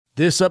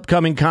This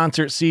upcoming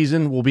concert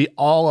season will be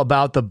all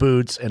about the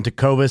boots, and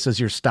Tecovas is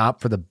your stop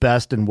for the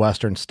best in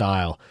Western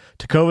style.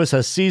 Tecovas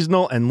has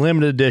seasonal and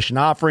limited edition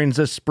offerings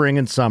this spring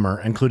and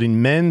summer,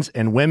 including men's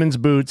and women's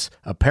boots,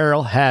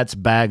 apparel, hats,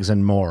 bags,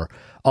 and more.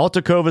 All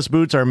Tecovas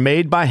boots are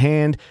made by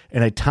hand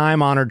in a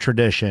time-honored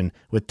tradition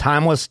with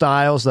timeless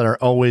styles that are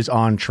always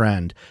on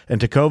trend. And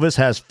Tecovas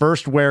has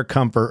first wear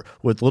comfort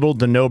with little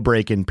to no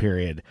break-in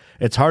period.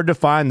 It's hard to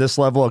find this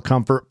level of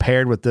comfort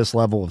paired with this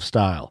level of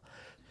style.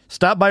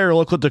 Stop by your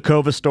local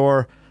Tecovas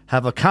store,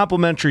 have a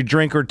complimentary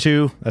drink or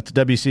two, that's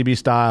WCB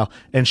style,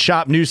 and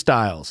shop new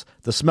styles.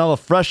 The smell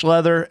of fresh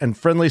leather and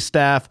friendly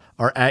staff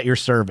are at your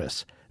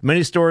service.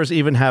 Many stores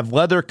even have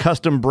leather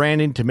custom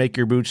branding to make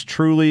your boots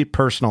truly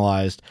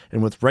personalized.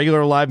 And with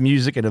regular live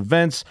music and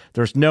events,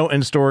 there's no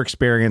in-store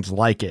experience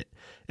like it.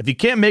 If you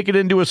can't make it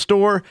into a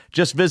store,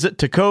 just visit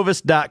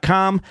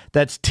tecovas.com.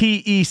 That's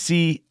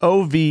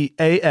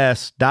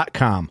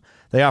TECOVAS.com.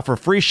 They offer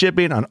free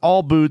shipping on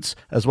all boots,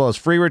 as well as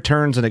free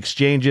returns and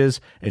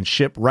exchanges, and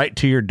ship right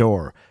to your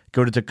door.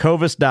 Go to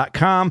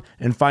tecovas.com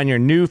and find your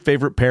new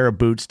favorite pair of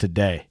boots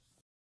today.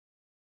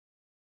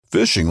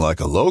 Fishing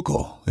like a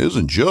local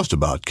isn't just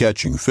about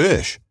catching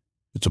fish.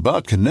 It's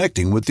about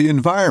connecting with the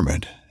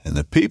environment and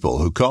the people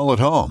who call it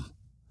home.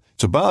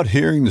 It's about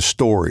hearing the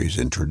stories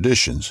and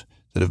traditions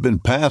that have been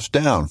passed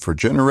down for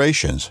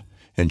generations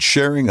and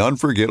sharing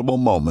unforgettable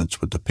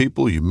moments with the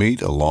people you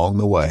meet along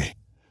the way.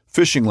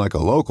 Fishing like a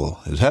local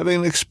is having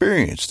an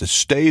experience that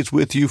stays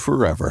with you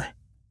forever.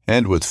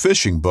 And with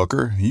Fishing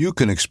Booker, you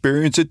can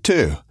experience it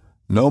too,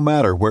 no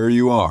matter where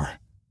you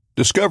are.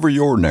 Discover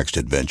your next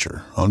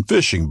adventure on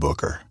Fishing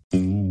Booker.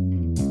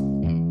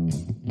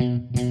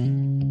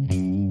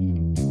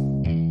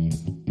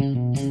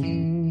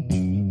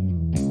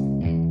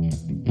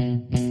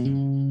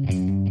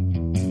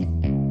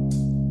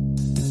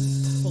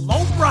 Well,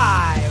 all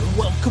right.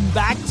 Welcome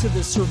back to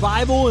the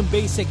Survival and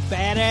Basic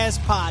Badass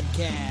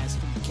Podcast.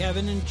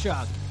 Kevin and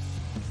Chuck.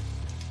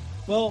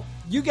 Well,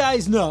 you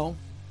guys know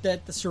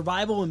that the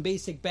Survival and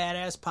Basic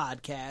Badass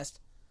Podcast,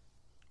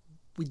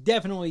 we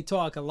definitely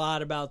talk a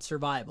lot about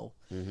survival.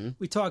 Mm-hmm.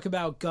 We talk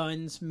about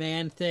guns,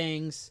 man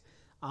things,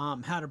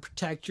 how to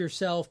protect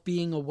yourself,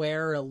 being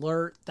aware,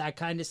 alert, that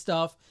kind of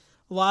stuff.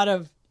 A lot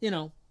of,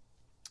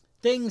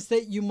 things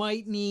that you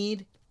might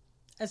need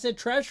as a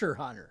treasure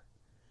hunter.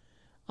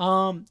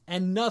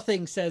 And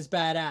nothing says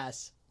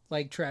badass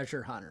like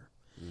treasure hunter.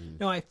 Mm.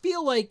 Now, I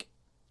feel like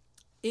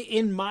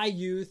in my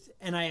youth,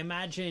 and I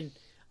imagine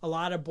a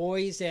lot of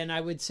boys, and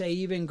I would say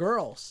even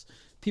girls,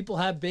 people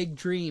have big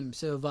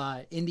dreams of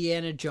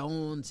Indiana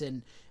Jones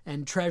and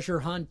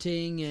treasure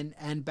hunting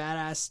and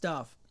badass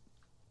stuff.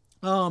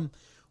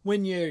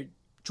 When you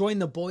join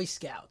the Boy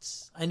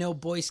Scouts, I know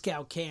Boy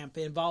Scout camp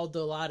involved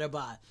a lot of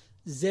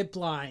zip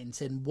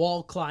lines and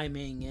wall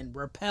climbing and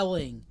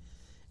rappelling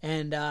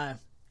and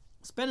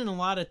spending a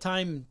lot of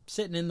time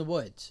sitting in the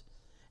woods.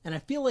 And I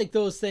feel like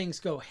those things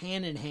go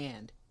hand in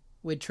hand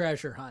with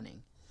treasure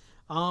hunting.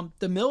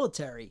 The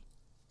military,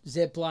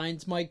 zip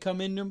lines might come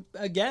in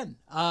again.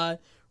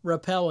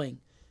 Rappelling,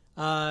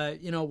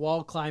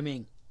 wall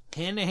climbing,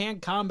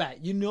 hand-to-hand combat.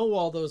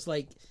 All those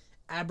like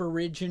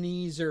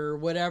aborigines or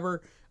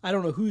whatever. I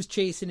don't know who's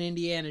chasing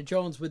Indiana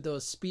Jones with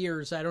those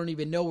spears. I don't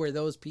even know where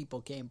those people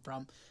came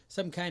from.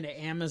 Some kind of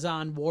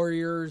Amazon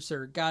warriors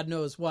or God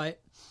knows what.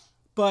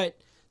 But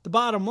the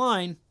bottom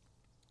line,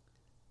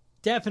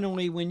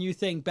 definitely when you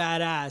think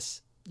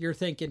badass, you're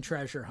thinking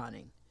treasure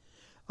hunting.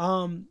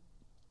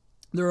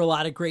 There are a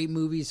lot of great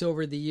movies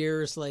over the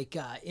years, like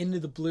Into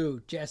the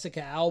Blue,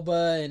 Jessica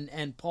Alba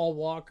and Paul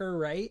Walker,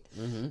 right?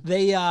 Mm-hmm.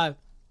 They, out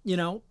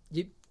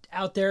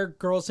there,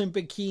 girls in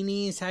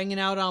bikinis, hanging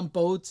out on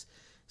boats,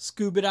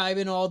 scuba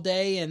diving all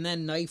day, and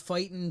then knife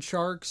fighting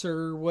sharks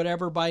or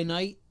whatever by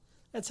night.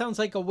 That sounds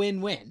like a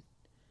win-win.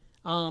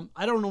 I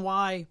don't know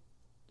why.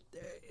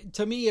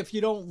 To me, if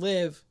you don't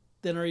live,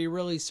 then are you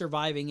really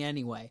surviving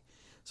anyway?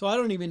 So I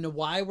don't even know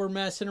why we're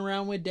messing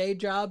around with day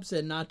jobs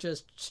and not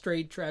just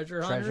straight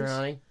treasure hunters. Treasure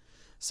hunting.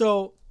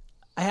 So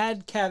I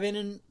had Kevin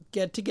and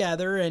get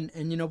together and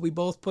we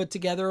both put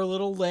together a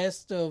little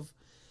list of,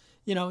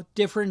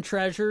 different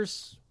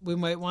treasures we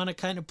might want to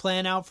kind of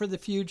plan out for the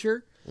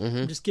future. Mm-hmm.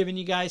 I'm just giving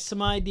you guys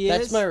some ideas.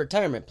 That's my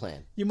retirement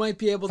plan. You might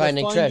be able to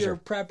fund your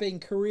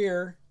prepping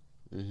career,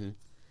 mm-hmm.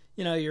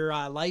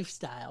 Your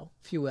lifestyle,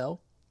 if you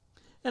will.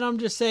 And I'm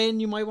just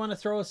saying you might want to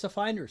throw us a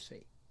finder's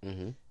fee.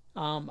 Mm-hmm.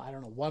 I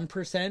don't know, 1%,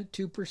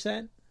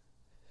 2%?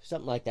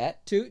 Something like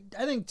that. 2,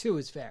 I think 2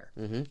 is fair.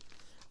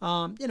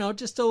 Mm-hmm.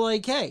 Just to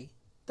like, hey,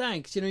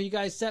 thanks. You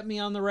guys set me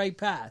on the right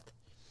path.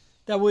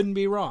 That wouldn't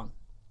be wrong.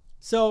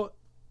 So,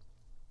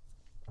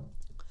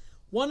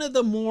 one of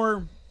the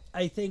more,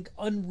 I think,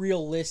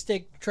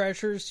 unrealistic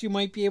treasures you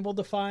might be able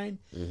to find,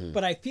 mm-hmm.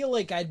 but I feel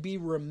like I'd be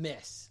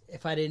remiss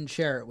if I didn't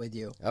share it with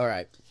you. All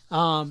right.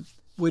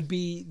 Would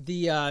be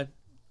the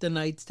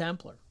Knights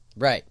Templar.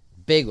 Right.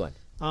 Big one.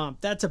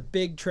 That's a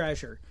big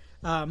treasure.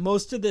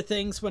 Most of the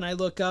things when I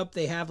look up,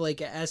 they have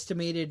like an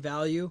estimated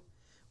value.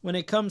 When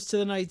it comes to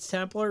the Knights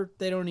Templar,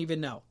 they don't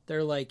even know.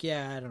 They're like,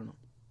 yeah, I don't know.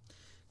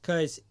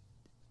 Because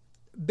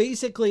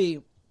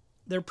basically,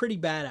 they're pretty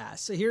badass.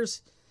 So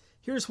here's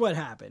what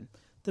happened.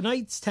 The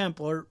Knights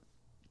Templar,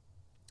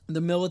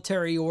 the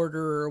military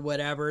order or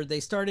whatever, they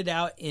started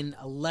out in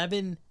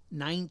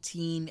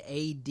 1119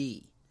 AD.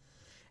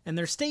 And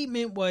their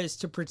statement was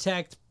to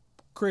protect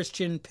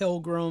Christian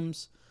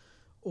pilgrims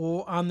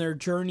on their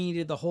journey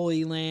to the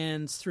Holy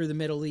Lands through the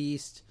Middle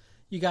East.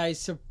 You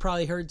guys have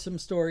probably heard some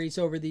stories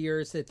over the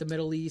years that the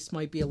Middle East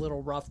might be a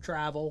little rough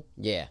travel.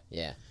 Yeah.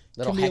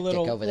 Can be a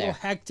little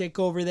hectic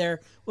over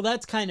there. Well,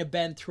 that's kind of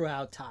been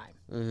throughout time.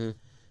 Mm-hmm.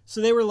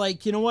 So they were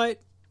like, you know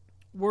what?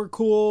 We're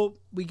cool.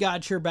 We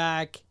got your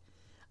back.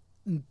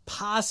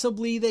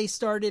 Possibly they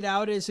started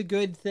out as a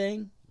good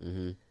thing.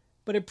 Mm-hmm.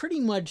 But it pretty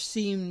much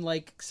seemed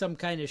like some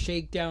kind of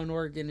shakedown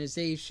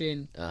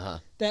organization. Uh-huh.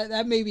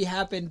 That maybe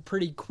happened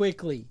pretty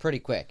quickly. Pretty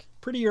quick.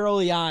 Pretty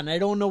early on. I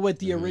don't know what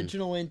the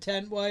original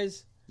intent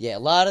was. Yeah, a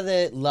lot of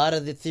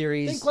the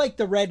theories. Think like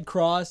the Red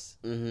Cross.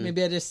 Mm-hmm.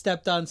 Maybe I just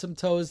stepped on some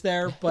toes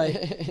there, but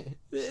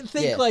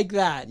think like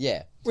that.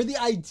 Yeah. Where the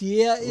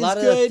idea is good. A lot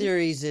of the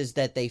theories is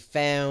that they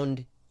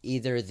found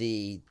either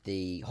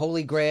the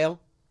Holy Grail,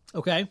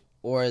 okay,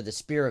 or the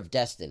Spear of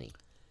Destiny.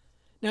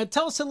 Now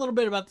tell us a little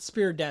bit about the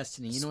Spear of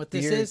Destiny. You know what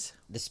this is?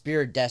 The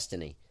Spear of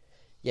Destiny.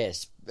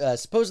 Yes.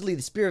 Supposedly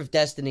the Spear of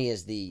Destiny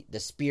is the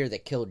spear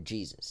that killed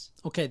Jesus.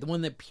 Okay, the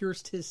one that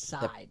pierced his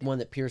side. The one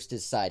that pierced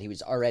his side. He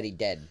was already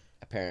dead,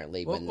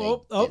 apparently, when they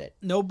did it.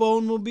 No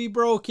bone will be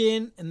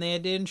broken, and they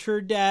had to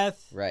ensure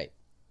death. Right.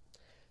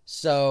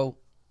 So,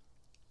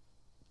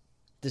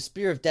 the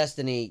Spear of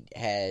Destiny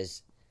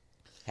has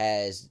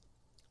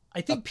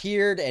I think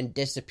appeared and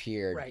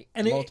disappeared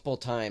and multiple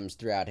times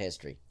throughout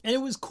history. And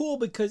it was cool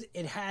because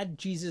it had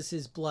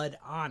Jesus's blood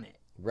on it.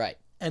 Right.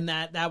 And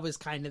that was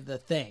kind of the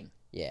thing.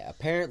 Yeah,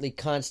 apparently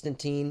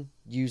Constantine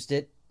used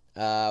it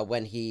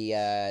when he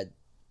and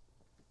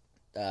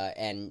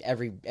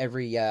every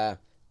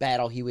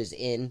battle he was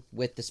in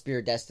with the Spear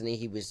of Destiny,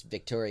 he was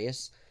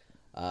victorious.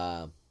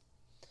 The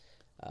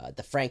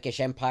Frankish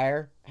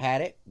Empire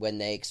had it when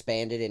they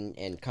expanded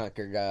and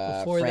conquered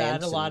Before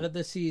France that, a lot of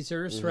the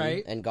Caesars,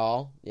 right? And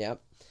Gaul,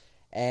 yep.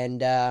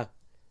 And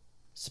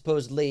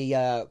supposedly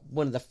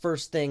one of the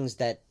first things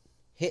that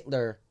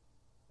Hitler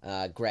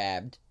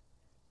grabbed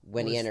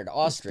when he entered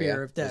Austria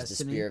was the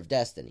Spear of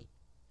Destiny.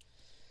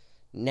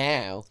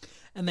 Now...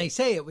 And they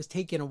say it was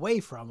taken away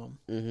from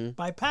him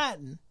by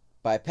Patton.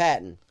 By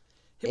Patton.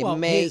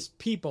 His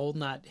people,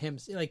 not him.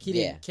 Like, he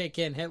didn't kick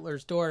in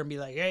Hitler's door and be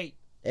like, hey...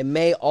 It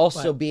may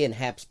also be in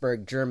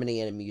Habsburg,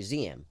 Germany, in a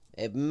museum.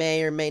 It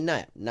may or may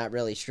not. Not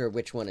really sure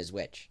which one is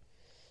which.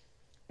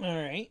 All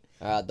right.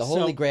 The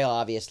Holy Grail,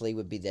 obviously,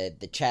 would be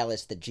the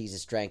chalice that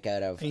Jesus drank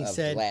out of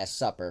the Last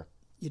Supper.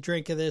 You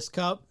drink of this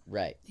cup?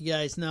 Right. You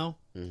guys know?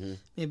 Mm-hmm.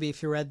 Maybe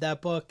if you read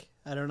that book,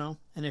 I don't know.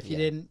 And if you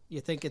didn't, you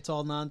think it's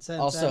all nonsense.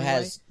 Also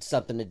has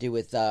something to do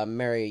with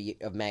Mary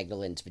of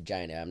Magdalene's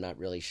vagina. I'm not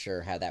really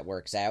sure how that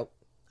works out.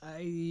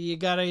 You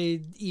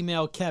gotta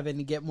email Kevin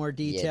to get more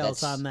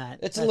details on that.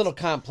 It's a little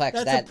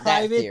complex. That's a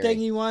private thing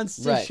he wants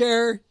to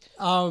share.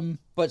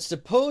 But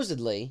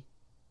supposedly,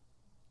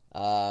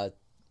 the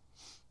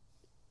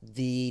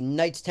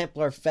Knights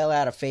Templar fell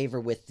out of favor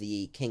with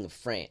the King of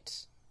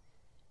France,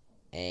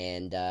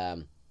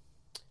 and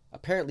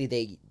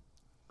apparently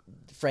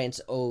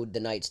France owed the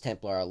Knights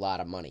Templar a lot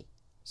of money.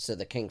 So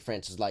the King of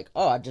France was like,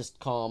 "Oh, I just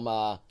call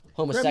them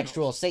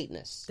homosexual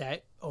Satanists."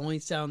 That only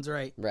sounds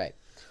right. Right.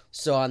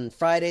 So on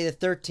Friday the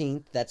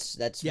 13th,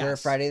 that's where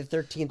Friday the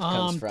 13th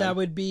comes from. That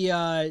would be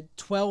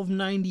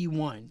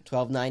 1291.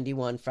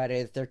 1291,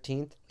 Friday the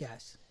 13th?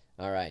 Yes.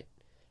 All right.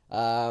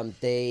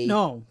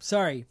 No,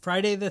 sorry.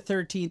 Friday the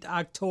 13th,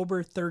 October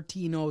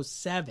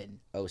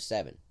 1307.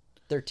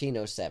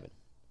 1307.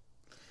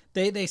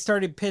 They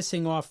started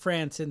pissing off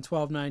France in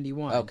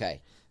 1291.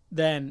 Okay.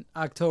 Then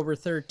October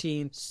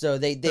 13th. So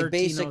they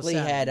basically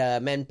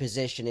had men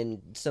positioned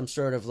in some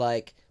sort of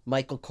like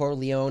Michael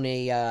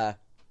Corleone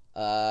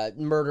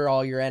murder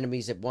all your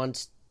enemies at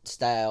once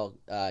style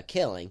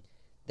killing.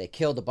 They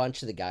killed a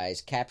bunch of the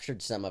guys,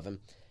 captured some of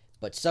them,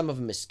 but some of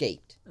them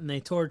escaped. And they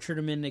tortured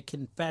them into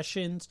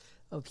confessions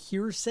of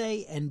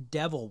hearsay and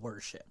devil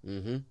worship.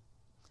 Mm-hmm.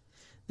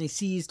 They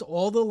seized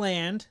all the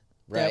land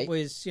that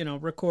was,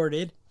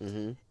 recorded,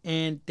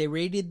 and they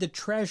raided the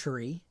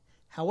treasury.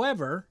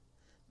 However,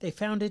 they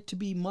found it to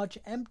be much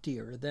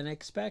emptier than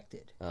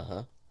expected.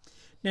 Uh-huh.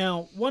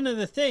 Now, one of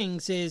the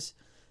things is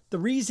the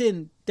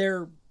reason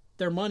their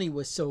money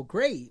was so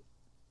great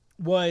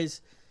was,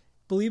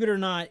 believe it or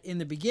not, in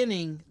the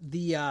beginning,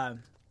 the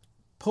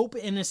Pope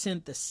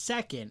Innocent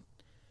II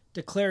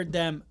declared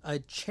them a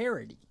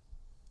charity.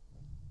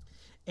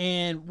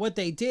 And what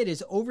they did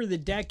is, over the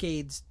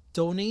decades,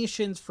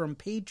 donations from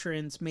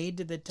patrons made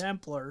to the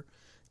Templar,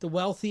 the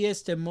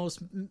wealthiest and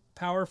most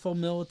powerful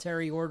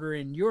military order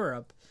in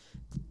Europe,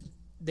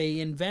 they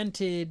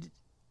invented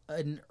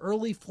an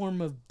early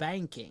form of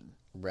banking.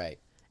 Right.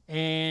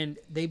 And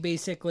they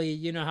basically,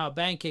 you know how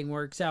banking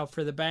works out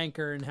for the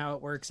banker and how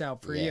it works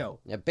out for you.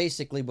 Now,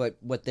 basically,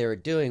 what they were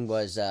doing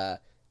was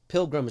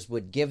pilgrims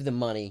would give the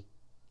money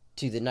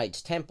to the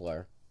Knights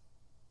Templar,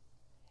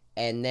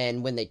 And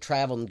then when they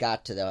traveled and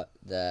got to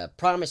the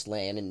Promised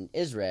Land in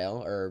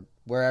Israel, or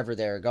wherever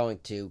they're going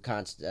to,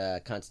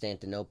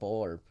 Constantinople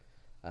or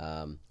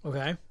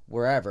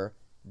wherever,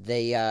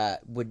 they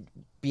would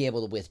be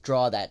able to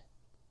withdraw that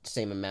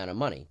same amount of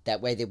money.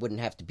 That way they wouldn't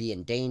have to be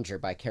in danger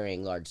by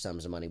carrying large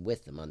sums of money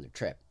with them on their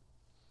trip.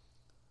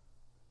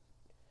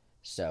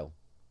 So,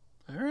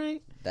 all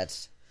right.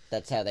 That's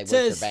how they work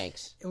their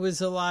banks. It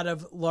was a lot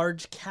of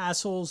large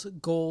castles,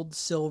 gold,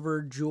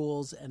 silver,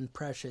 jewels, and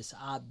precious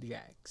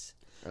objects.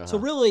 So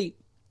really,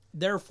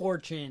 their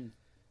fortune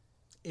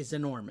is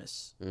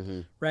enormous,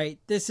 right?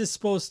 This is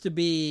supposed to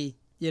be,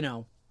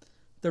 the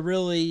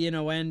really,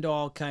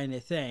 end-all kind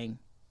of thing.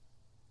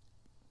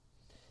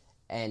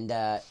 And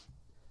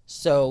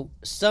so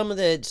some of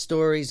the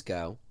stories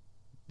go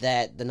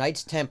that the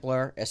Knights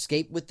Templar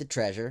escaped with the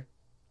treasure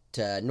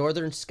to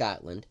northern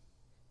Scotland,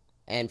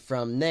 and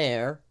from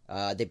there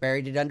they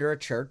buried it under a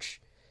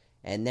church,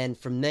 and then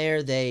from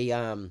there they,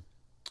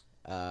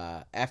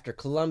 after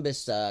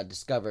Columbus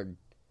discovered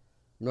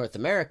North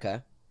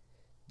America,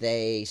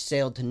 they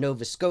sailed to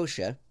Nova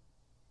Scotia.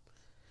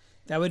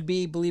 That would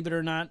be, believe it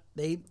or not,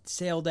 they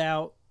sailed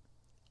out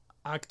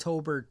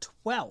October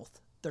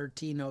 12th,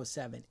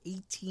 1307.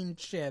 18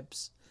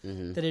 ships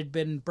that had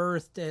been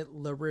berthed at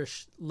La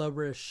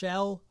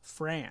Rochelle,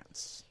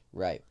 France.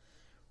 Right.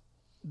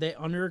 They,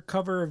 under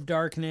cover of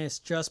darkness,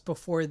 just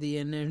before the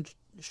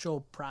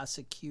initial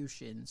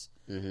prosecutions,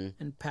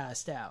 and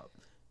passed out.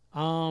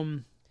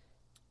 And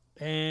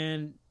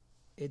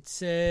it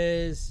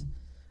says,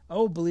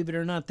 believe it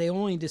or not, they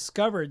only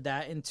discovered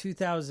that in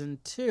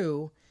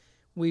 2002.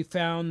 We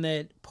found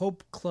that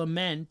Pope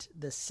Clement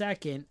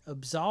II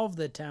absolved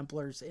the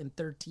Templars in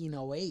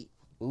 1308.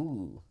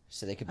 Ooh,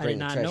 so they could bring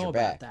the treasure back. I did not know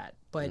about that.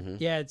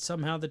 But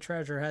somehow the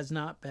treasure has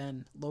not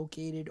been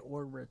located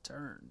or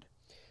returned.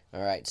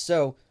 All right,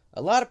 so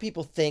a lot of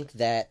people think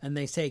that... And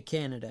they say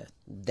Canada.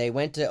 They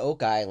went to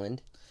Oak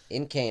Island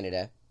in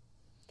Canada.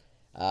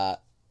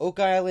 Oak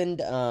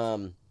Island,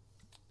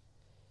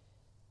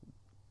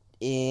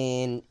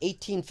 in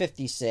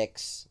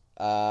 1856,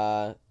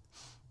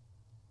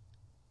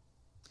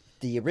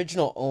 the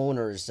original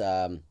owners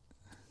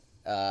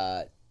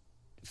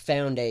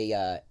found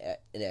a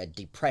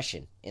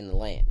depression in the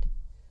land.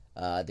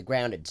 The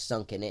ground had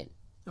sunken in.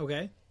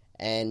 Okay.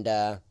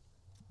 And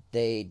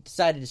they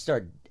decided to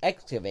start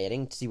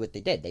excavating to see what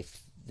they did.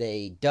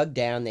 They dug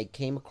down. They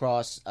came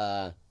across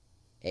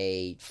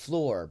a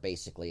floor,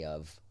 basically,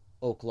 of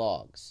oak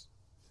logs.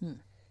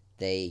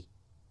 They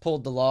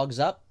pulled the logs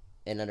up,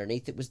 and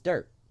underneath it was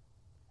dirt.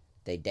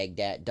 They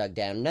dug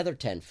down another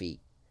 10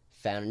 feet,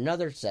 found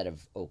another set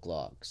of oak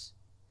logs.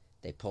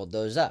 They pulled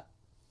those up.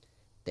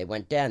 They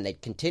went down. They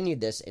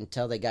continued this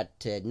until they got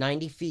to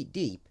 90 feet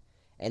deep,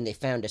 and they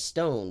found a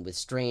stone with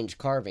strange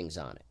carvings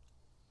on it.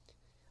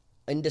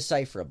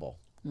 Indecipherable.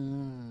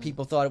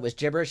 People thought it was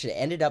gibberish. It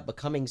ended up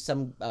becoming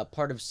some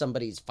part of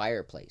somebody's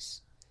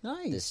fireplace.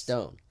 Nice. This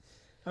stone.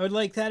 I would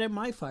like that at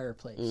my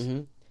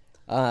fireplace.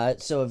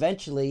 So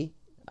eventually,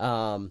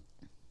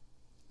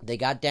 they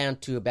got down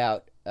to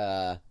about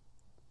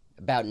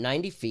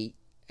 90 feet.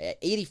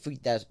 80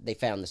 feet that they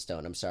found the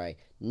stone.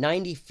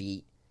 90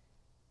 feet.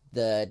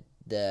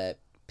 The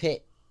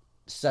pit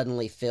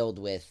suddenly filled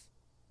with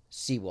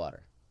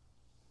seawater,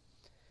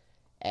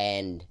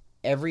 and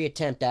every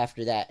attempt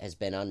after that has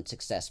been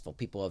unsuccessful.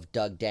 People have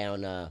dug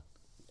down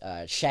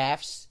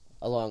shafts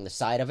along the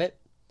side of it,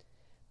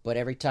 but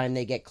every time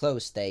they get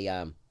close, they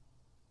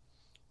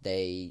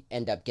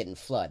end up getting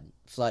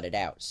flooded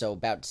out. So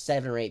about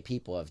 7 or 8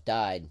 people have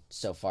died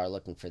so far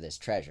looking for this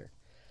treasure.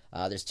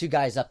 There's 2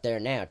 guys up there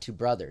now, 2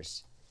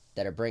 brothers,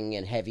 that are bringing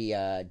in heavy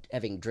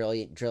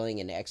drilling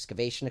and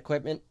excavation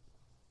equipment,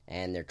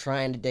 and they're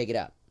trying to dig it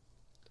up.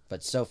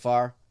 But so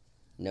far,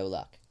 no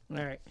luck.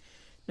 All right.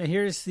 Now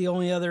here's the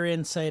only other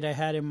insight I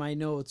had in my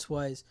notes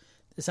was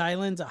this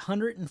island's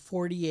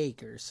 140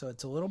 acres, so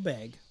it's a little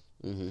big.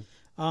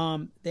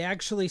 They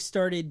actually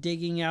started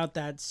digging out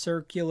that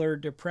circular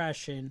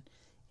depression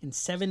in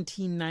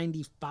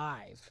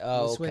 1795.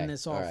 Was when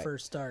this all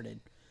first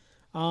started.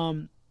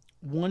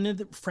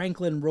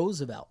 Franklin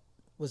Roosevelt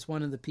was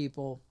one of the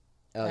people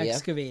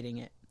excavating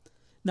it.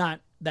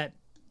 Not in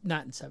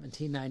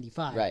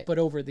 1795, but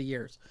over the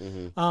years.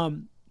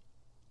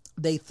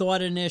 They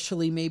thought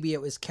initially maybe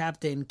it was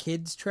Captain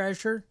Kidd's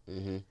treasure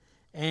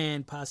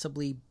and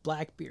possibly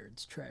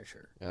Blackbeard's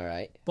treasure. All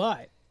right.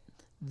 But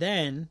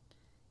then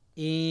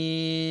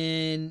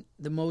they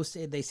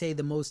say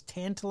the most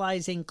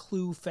tantalizing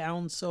clue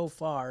found so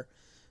far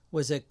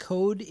was a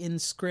code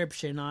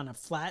inscription on a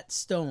flat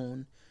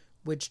stone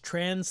which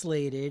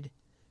translated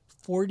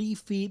 40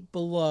 feet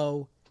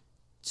below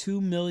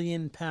 2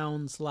 million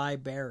pounds lie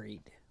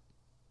buried.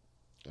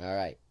 All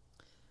right.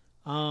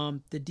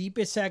 The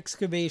deepest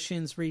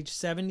excavations reached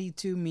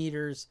 72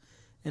 meters,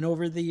 and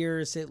over the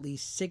years, at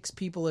least 6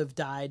 people have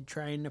died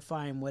trying to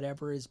find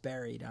whatever is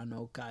buried on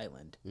Oak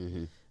Island.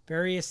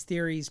 Various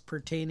theories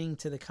pertaining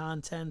to the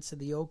contents of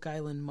the Oak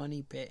Island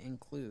money pit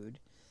include,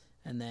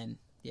 and then,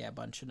 a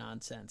bunch of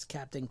nonsense.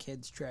 Captain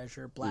Kidd's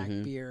treasure,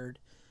 Blackbeard,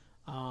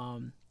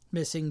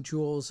 missing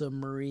jewels of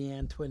Marie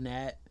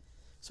Antoinette.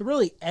 So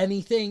really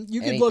anything. You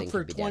could Anything look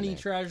for could be done 20 there.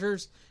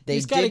 treasures. They You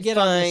just got to did get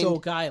on this find-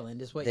 oak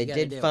island is what They you got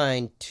to do. did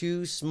find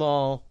 2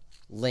 small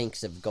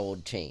links of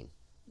gold chain.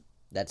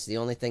 That's the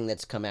only thing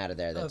that's come out of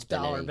there that's Of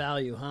been dollar any-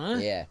 value, huh?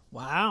 Yeah.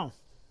 Wow.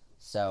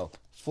 So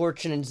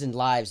fortunes and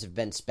lives have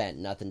been spent.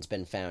 Nothing's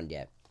been found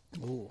yet.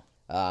 Ooh.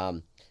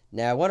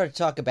 Now I want to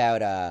talk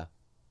about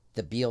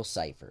the Beale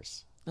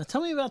ciphers. Now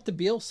tell me about the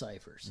Beale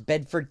ciphers.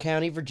 Bedford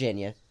County,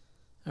 Virginia.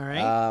 All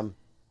right.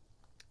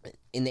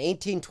 In the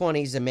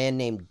 1820s, a man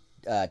named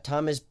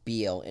Thomas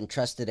Beale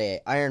entrusted an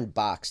iron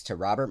box to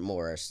Robert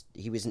Morris.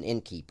 He was an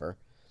innkeeper,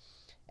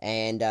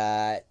 and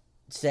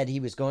said he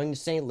was going to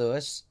St.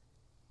 Louis,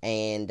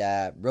 and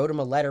wrote him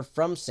a letter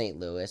from St.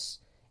 Louis,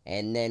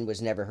 and then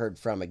was never heard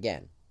from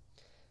again.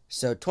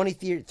 So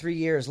 23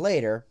 years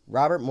later,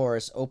 Robert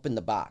Morris opened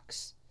the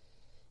box.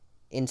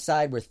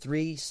 Inside were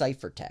 3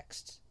 cipher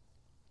texts.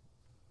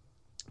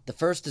 The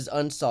first is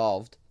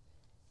unsolved,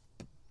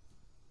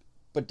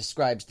 but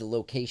describes the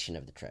location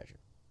of the treasure.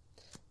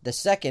 The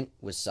second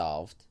was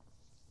solved,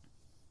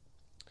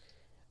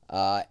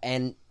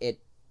 and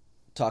it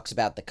talks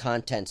about the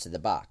contents of the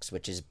box,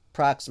 which is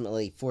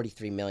approximately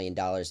 $43 million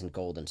in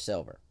gold and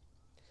silver.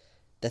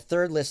 The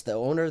third lists the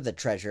owner of the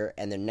treasure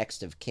and their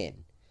next of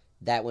kin.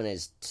 That one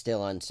is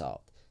still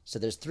unsolved. So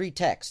there's 3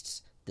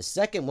 texts. The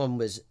second one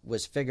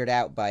was figured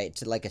out by,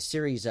 it's like a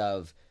series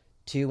of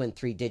 2 and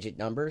 3 digit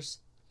numbers.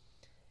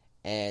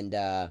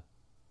 And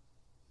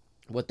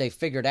what they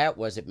figured out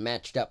was it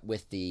matched up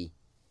with the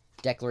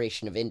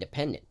Declaration of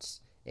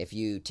Independence. If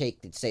you take,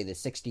 say, the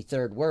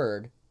 63rd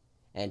word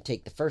and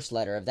take the first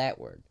letter of that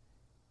word,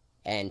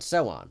 and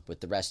so on with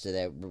the rest of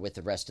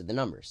the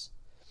numbers.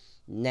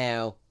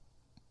 Now,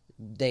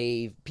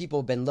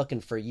 people have been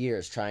looking for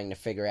years trying to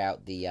figure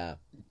out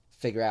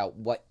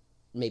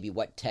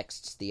what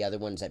texts the other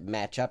ones that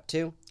match up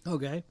to.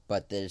 Okay.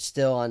 But they're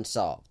still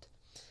unsolved.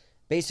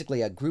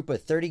 Basically, a group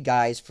of 30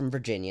 guys from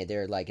Virginia,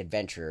 they're like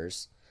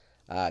adventurers,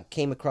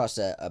 came across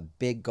a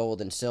big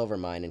gold and silver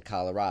mine in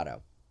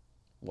Colorado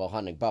while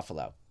hunting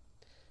buffalo.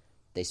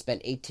 They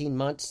spent 18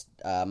 months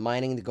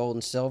mining the gold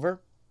and silver,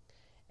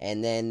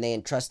 and then they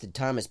entrusted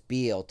Thomas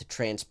Beale to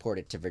transport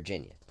it to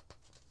Virginia.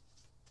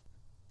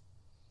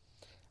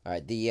 All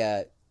right,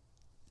 the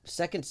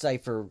second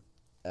cipher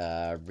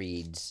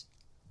reads,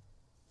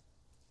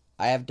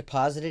 I have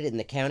deposited in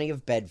the county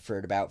of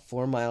Bedford, about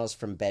 4 miles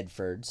from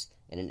Bedford's,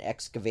 in an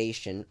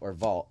excavation or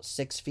vault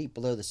 6 feet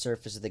below the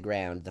surface of the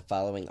ground, the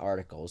following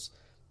articles,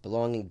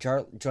 belonging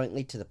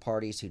jointly to the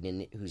parties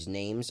whose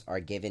names are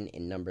given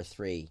in number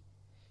 3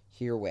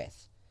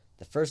 herewith.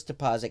 The first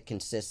deposit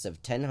consists of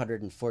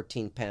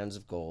 1,014 pounds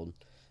of gold,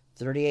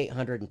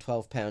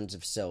 3,812 pounds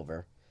of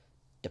silver,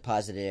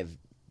 deposited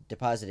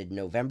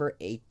November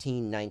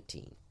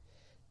 1819.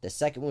 The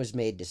second was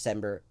made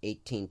December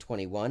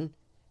 1821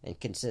 and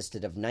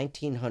consisted of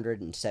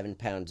 1,907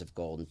 pounds of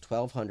gold and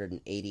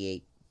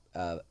 1,288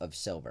 of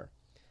silver.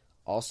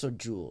 Also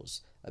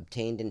jewels,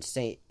 obtained in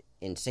St.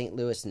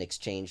 Louis in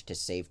exchange to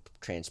save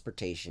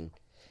transportation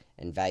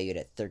and valued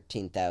at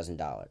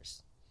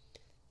 $13,000.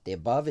 The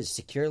above is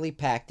securely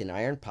packed in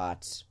iron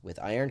pots with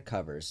iron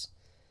covers.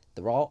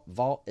 The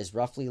vault is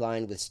roughly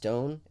lined with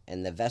stone,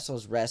 and the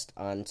vessels rest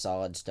on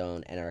solid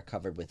stone and are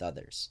covered with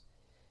others.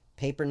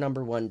 Paper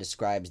number 1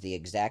 describes the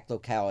exact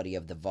locality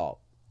of the vault,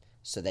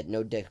 so that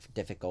no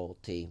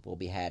difficulty will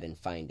be had in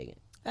finding it.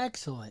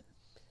 Excellent.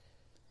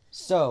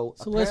 So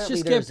let's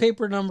just get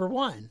paper number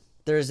 1.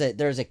 There is a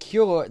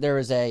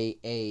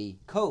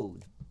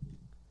code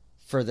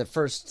for the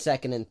first,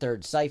 second, and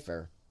third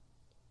cipher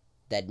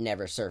that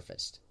never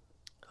surfaced.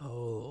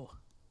 Oh.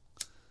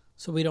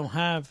 So we don't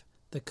have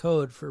the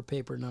code for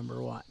paper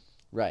number 1.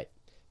 Right.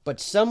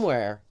 But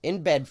somewhere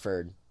in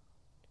Bedford,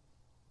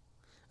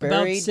 buried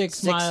about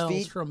 6 miles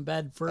feet from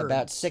Bedford.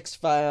 About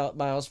 6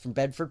 miles from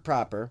Bedford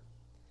proper,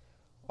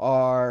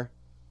 are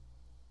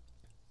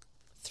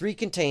 3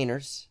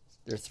 containers.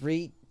 There are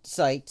 3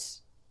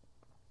 sites,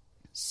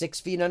 6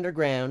 feet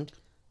underground,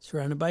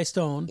 surrounded by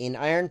stone, in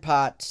iron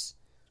pots,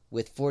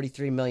 with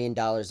 $43 million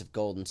of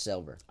gold and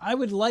silver. I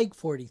would like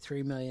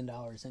 $43 million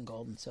in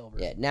gold and silver.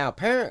 Yeah. Now,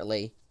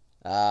 apparently,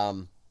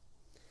 they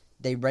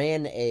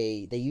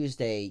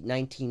used a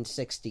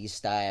 1960s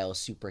style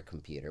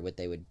supercomputer, what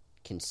they would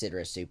consider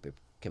a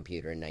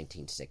supercomputer in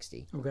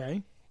 1960.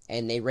 Okay.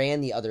 And they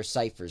ran the other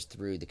ciphers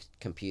through the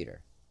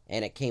computer,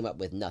 and it came up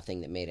with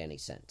nothing that made any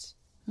sense.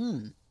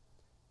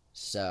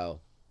 So,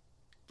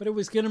 but it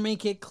was going to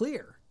make it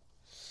clear.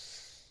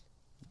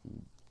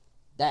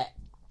 That,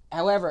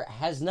 however,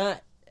 has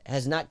not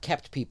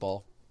kept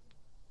people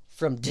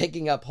from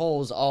digging up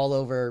holes all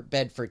over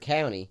Bedford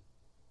County,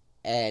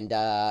 and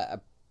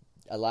a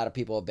lot of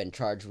people have been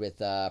charged with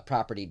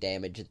property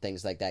damage and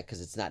things like that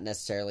because it's not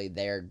necessarily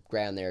their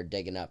ground they're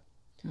digging up.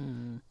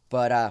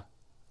 But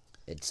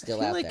it's still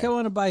out there. I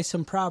want to buy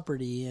some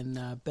property in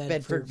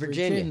Bedford,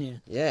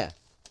 Virginia. Yeah.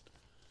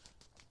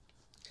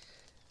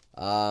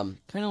 Kind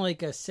of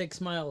like a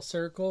 6 mile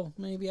circle,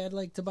 maybe I'd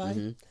like to buy.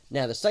 Mm-hmm.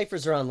 Now, the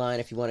ciphers are online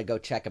if you want to go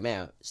check them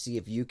out, see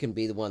if you can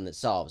be the one that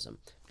solves them.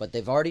 But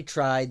they've already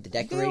tried the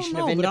Declaration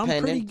of Independence. But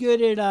I'm pretty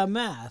good at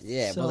math.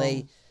 Yeah, so.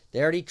 well,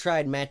 they already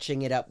tried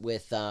matching it up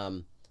with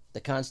the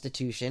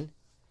Constitution.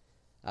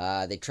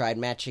 They tried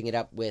matching it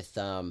up with,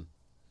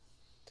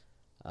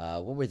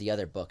 what were the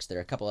other books? There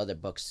are a couple other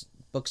books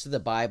of the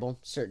Bible,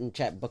 certain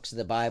books of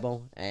the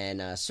Bible,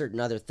 and certain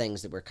other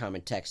things that were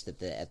common text at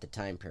the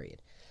time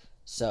period.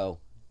 So,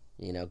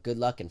 good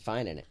luck in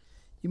finding it.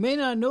 You may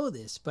not know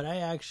this, but I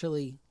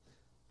actually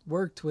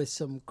worked with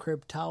some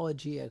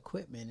cryptology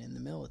equipment in the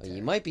military. Well,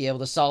 you might be able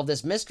to solve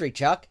this mystery,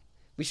 Chuck.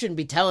 We shouldn't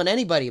be telling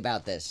anybody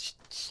about this.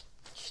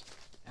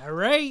 All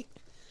right.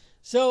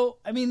 So,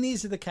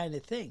 these are the kind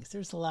of things.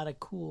 There's a lot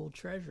of cool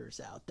treasures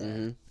out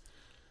there.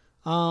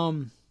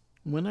 Mm-hmm.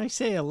 When I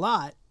say a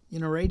lot,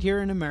 right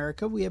here in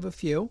America, we have a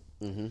few.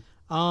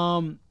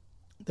 Mm-hmm.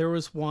 There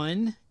was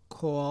one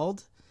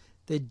called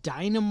the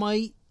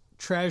Dynamite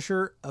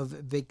Treasure of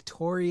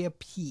Victoria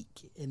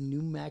Peak in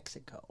New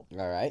Mexico.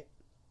 All right.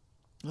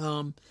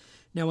 Now,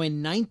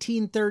 in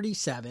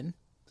 1937,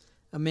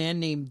 a man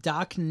named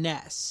Doc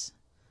Ness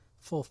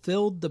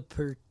fulfilled the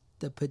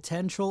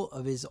potential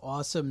of his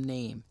awesome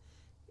name.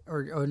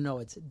 Or no,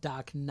 it's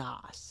Doc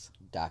Noss.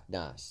 Doc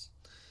Noss.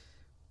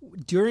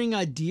 During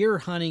a deer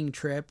hunting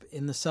trip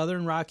in the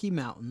southern Rocky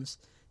Mountains,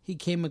 he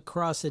came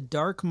across a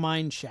dark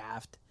mine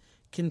shaft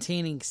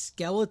containing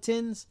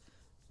skeletons,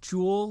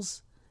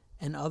 jewels,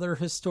 and other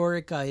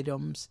historic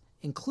items,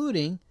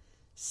 including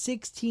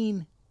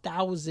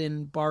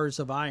 16,000 bars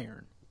of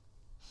iron.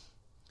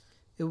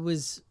 It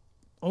was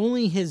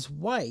only his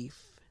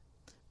wife,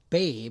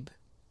 Babe,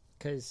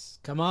 because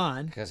come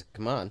on,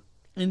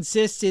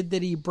 insisted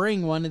that he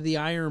bring one of the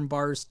iron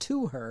bars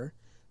to her,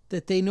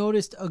 that they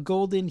noticed a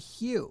golden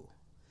hue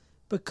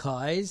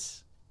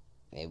because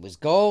it was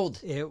gold.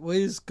 It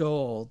was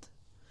gold.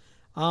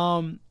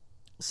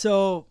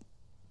 So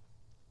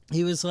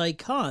he was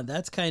like,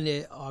 that's kind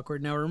of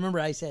awkward. Now, remember,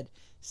 I said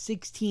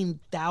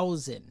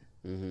 16,000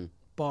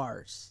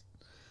 bars.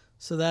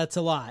 So that's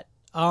a lot.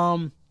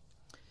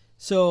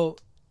 So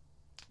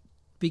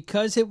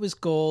because it was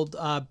gold,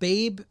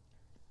 Babe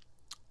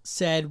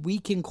said, we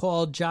can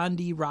call John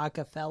D.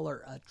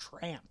 Rockefeller a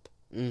tramp.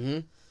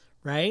 Mm-hmm.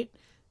 Right?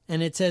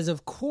 And it says,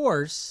 of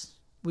course,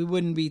 we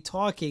wouldn't be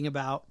talking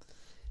about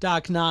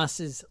Doc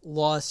Noss's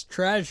lost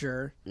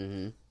treasure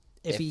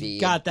if he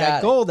got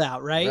that gold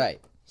out, right?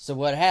 Right. So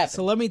what happened?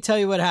 So let me tell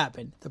you what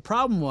happened. The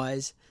problem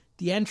was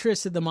the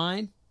entrance of the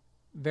mine,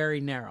 very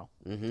narrow.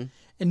 Mm-hmm.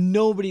 And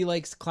nobody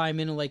likes to climb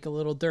into like a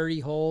little dirty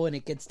hole and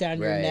it gets down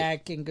your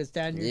neck and goes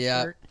down your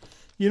shirt.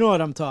 You know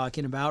what I'm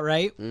talking about,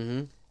 right?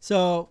 Mm-hmm.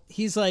 So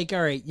he's like,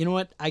 all right, you know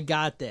what? I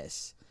got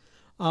this.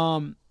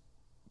 It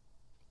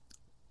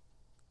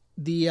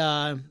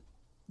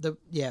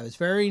was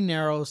very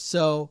narrow.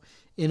 So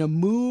in a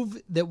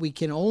move that we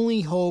can only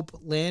hope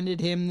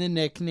landed him the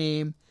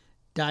nickname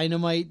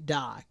Dynamite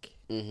Doc,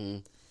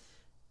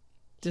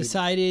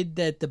 decided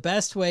that the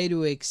best way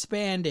to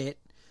expand it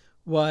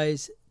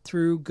was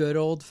through good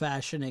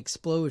old-fashioned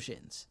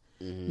explosions.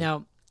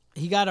 Now,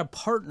 he got a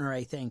partner,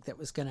 I think, that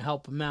was going to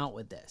help him out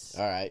with this.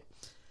 All right.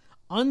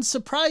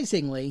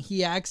 Unsurprisingly,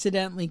 he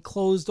accidentally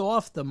closed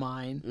off the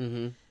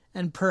mine,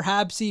 and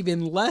perhaps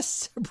even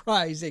less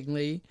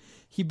surprisingly,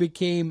 he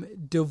became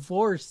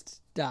divorced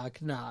Doc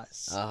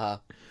Noss.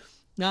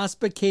 Noss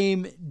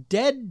became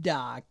dead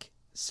Doc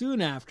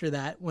soon after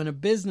that when a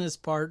business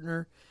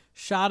partner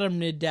shot him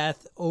to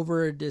death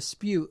over a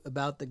dispute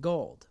about the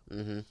gold.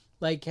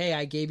 Like, hey,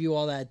 I gave you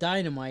all that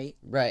dynamite.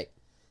 Right.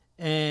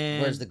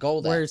 And where's the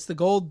gold Where's the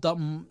gold?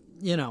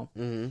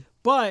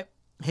 But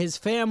his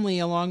family,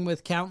 along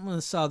with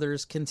countless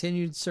others,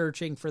 continued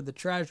searching for the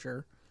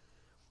treasure.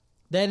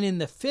 Then in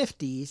the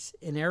 50s,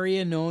 an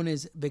area known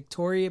as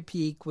Victoria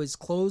Peak was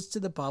closed to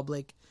the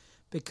public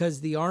because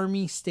the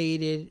Army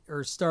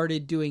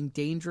started doing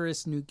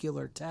dangerous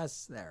nuclear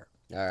tests there.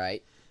 All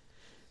right.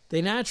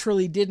 They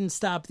naturally didn't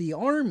stop the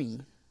Army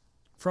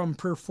from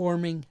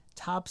performing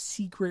top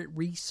secret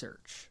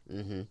research.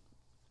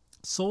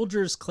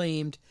 Soldiers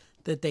claimed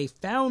that they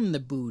found the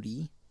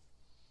booty.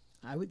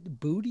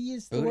 Booty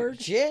is the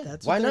word? Yeah,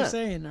 that's what they're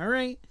saying. All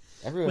right.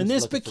 When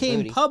this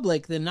became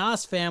public, the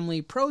Noss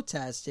family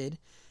protested,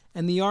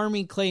 and the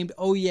Army claimed,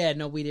 oh, yeah,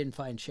 no, we didn't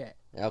find shit.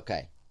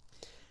 Okay.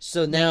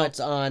 So now it's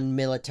on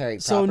military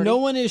property? So no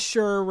one is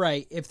sure,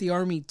 right, if the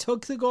Army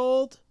took the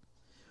gold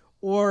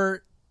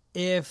or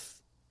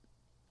if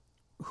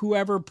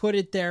whoever put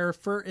it there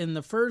in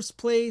the first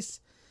place,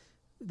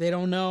 they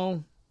don't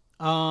know.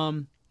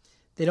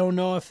 They don't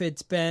know if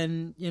it's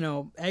been,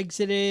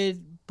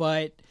 exited,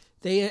 but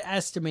they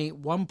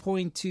estimate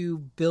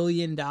 $1.2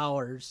 billion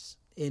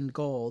in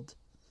gold.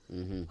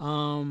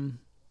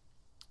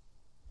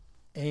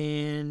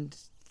 And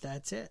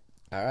that's it.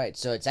 All right,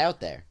 so it's out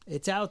there.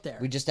 It's out there.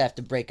 We just have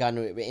to break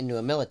into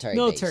a military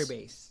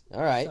base.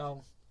 All right.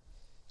 So,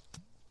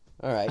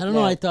 all right. I don't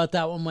know. I thought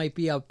that one might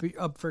be up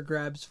for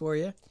grabs for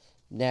you.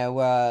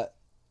 Now,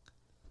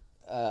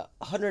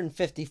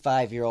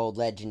 155-year-old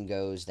legend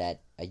goes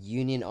that a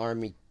Union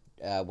Army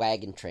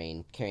wagon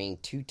train carrying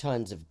 2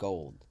 tons of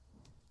gold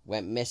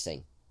went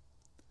missing.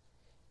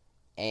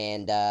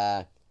 And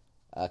a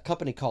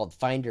company called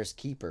Finders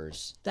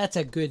Keepers. That's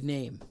a good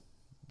name.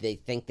 They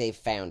think they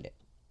found it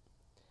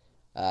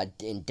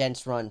in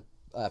Dents Run,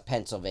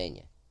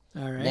 Pennsylvania.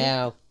 All right.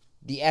 Now,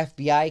 the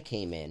FBI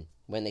came in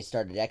when they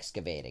started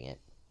excavating it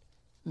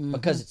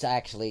because it's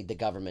actually the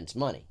government's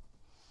money,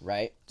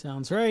 right?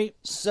 Sounds right.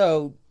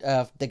 So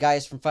the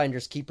guys from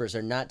Finders Keepers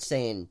are not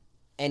saying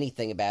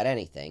anything about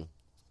anything,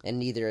 and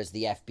neither is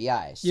the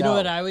FBI. So, You know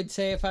what I would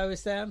say if I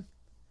was them?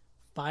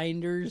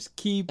 Finders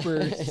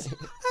Keepers.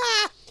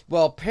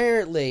 Well,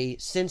 apparently,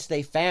 since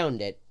they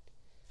found it,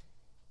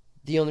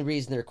 the only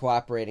reason they're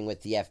cooperating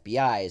with the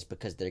FBI is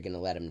because they're going to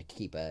let them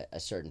keep a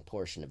certain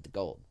portion of the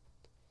gold.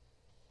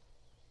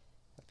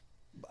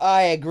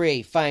 I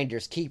agree,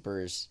 Finders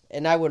Keepers,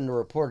 and I wouldn't have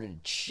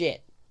reported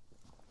shit.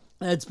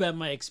 That's been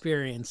my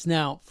experience.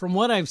 Now, from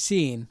what I've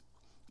seen,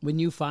 when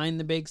you find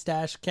the big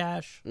stash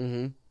cash,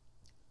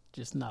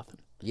 just nothing.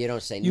 You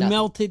don't say You nothing.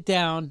 melt it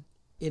down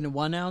in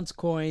 1 ounce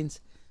coins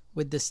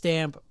with the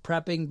stamp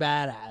 "Prepping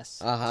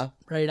Badass"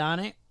 right on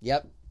it.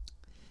 Yep.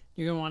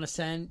 You're gonna want to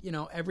send,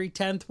 every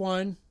 10th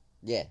one.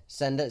 Yeah.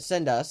 Send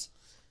us.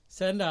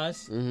 Send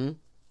us.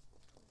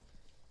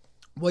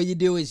 What you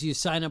do is you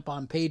sign up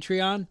on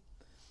Patreon,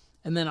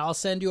 and then I'll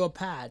send you a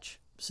patch,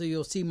 so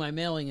you'll see my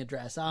mailing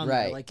address on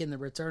there, like in the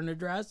return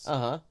address.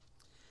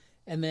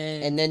 And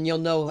then you'll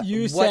know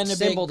you what send a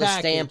symbol big to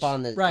stamp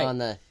package. on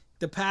the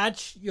the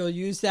patch. You'll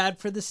use that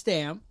for the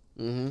stamp.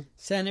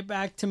 Send it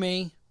back to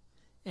me,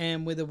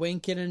 and with a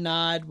wink and a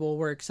nod, we'll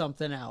work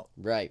something out.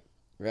 Right.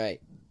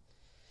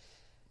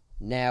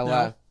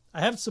 Now, I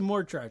have some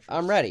more treasure.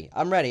 I'm ready.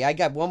 I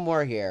got one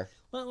more here.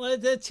 Well,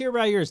 let's hear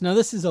about yours. Now,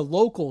 this is a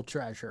local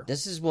treasure.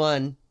 This is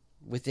one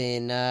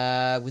within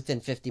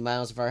 50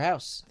 miles of our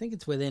house. I think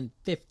it's within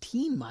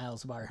 15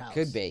 miles of our house.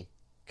 Could be.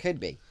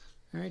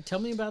 All right, tell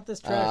me about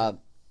this treasure.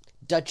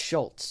 Dutch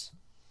Schultz,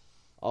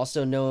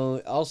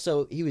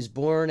 also he was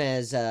born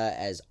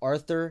as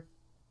Arthur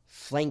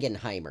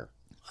Flangenheimer.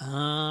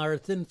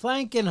 Arthur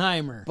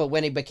Flankenheimer. But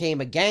when he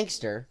became a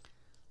gangster,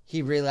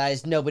 he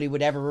realized nobody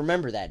would ever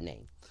remember that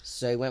name.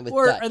 So he went with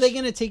Or Dutch. are they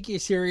going to take you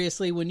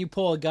seriously when you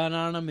pull a gun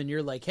on them and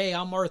you're like, hey,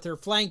 I'm Arthur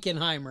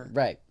Flankenheimer?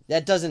 Right.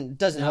 That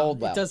doesn't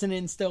hold well. It doesn't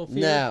instill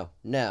fear?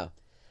 No.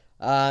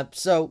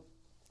 So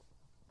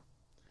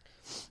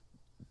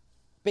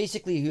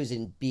basically he was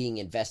being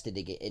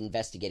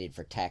investigated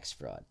for tax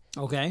fraud.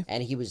 Okay.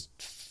 And he was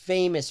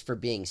famous for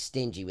being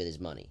stingy with his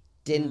money.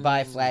 Didn't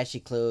buy flashy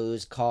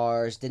clothes,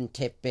 cars, didn't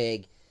tip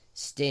big,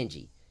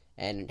 stingy,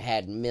 and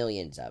had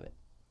millions of it.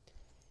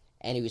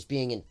 And he was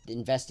being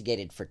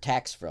investigated for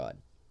tax fraud.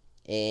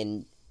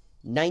 In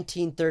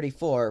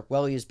 1934,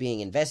 while he was being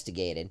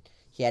investigated,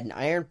 he had an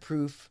iron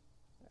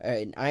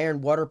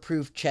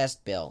waterproof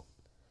chest built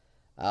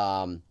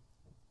in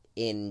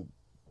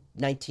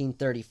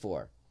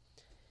 1934.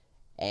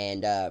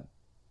 And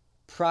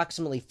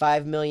approximately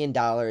 $5 million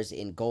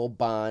in gold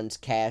bonds,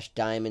 cash,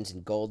 diamonds,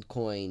 and gold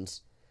coins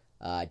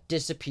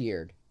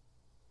disappeared.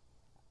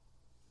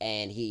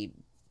 And he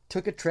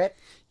took a trip.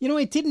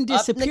 It didn't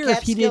disappear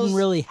if he didn't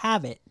really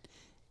have it.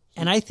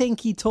 And I think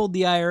he told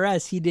the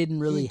IRS he didn't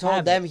really have it. He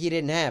told them he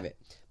didn't have it.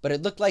 But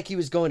it looked like he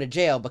was going to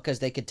jail because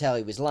they could tell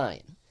he was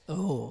lying.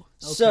 Oh.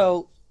 Okay.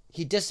 So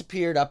he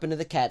disappeared up into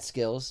the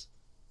Catskills.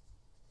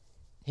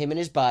 Him and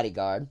his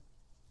bodyguard.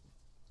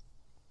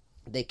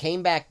 They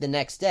came back the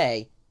next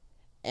day,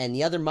 and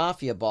the other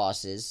mafia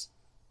bosses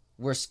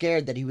were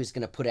scared that he was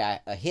going to put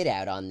a hit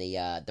out on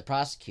the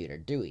prosecutor,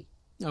 Dewey.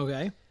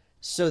 Okay.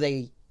 So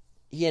he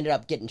ended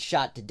up getting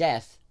shot to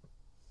death.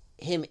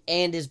 Him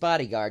and his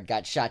bodyguard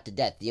got shot to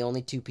death. The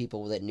only 2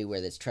 people that knew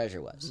where this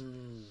treasure was.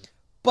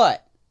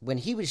 But when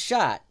he was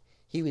shot,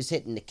 he was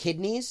hit in the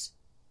kidneys,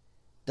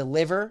 the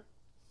liver,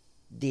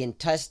 the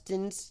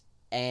intestines,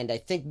 and I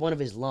think one of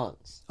his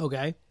lungs.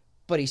 Okay.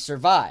 But he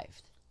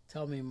survived.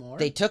 Tell me more.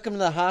 They took him to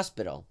the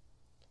hospital,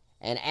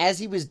 and as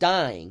he was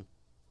dying,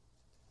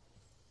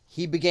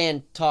 he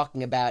began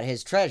talking about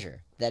his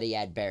treasure that he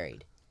had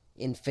buried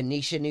in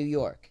Phoenicia, New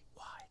York.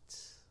 What?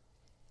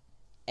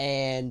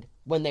 And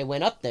when they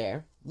went up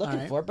there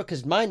looking for it,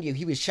 because mind you,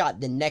 he was shot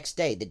the next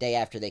day, the day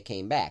after they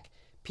came back.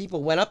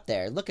 People went up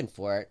there looking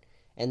for it,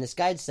 and this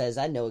guide says,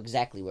 I know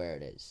exactly where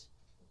it is.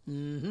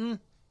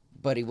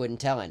 But he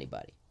wouldn't tell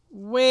anybody.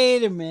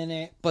 Wait a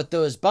minute. But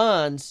those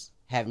bonds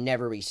have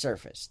never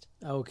resurfaced.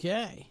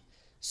 Okay.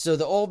 So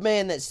the old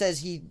man that says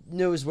he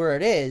knows where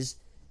it is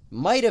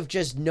might have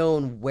just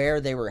known where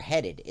they were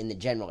headed in the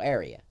general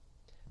area.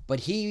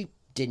 But he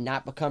did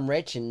not become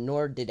rich, and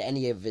nor did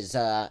any of his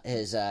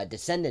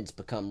descendants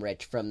become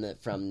rich from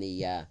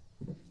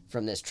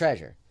this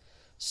treasure.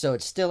 So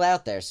it's still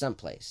out there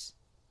someplace.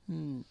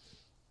 Now,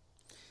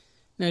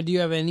 do you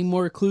have any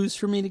more clues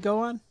for me to go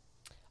on?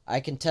 I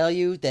can tell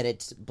you that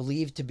it's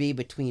believed to be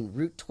between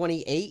Route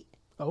 28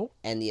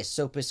 and the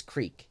Esopus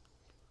Creek.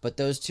 But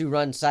those two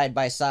run side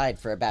by side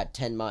for about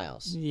 10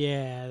 miles.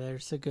 Yeah,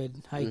 there's a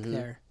good hike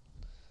there.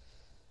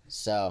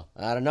 So,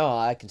 I don't know. All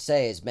I can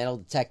say is metal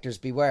detectors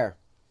beware.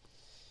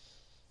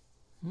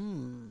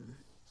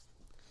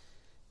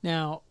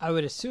 Now, I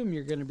would assume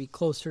you're going to be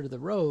closer to the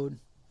road.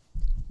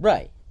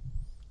 Right.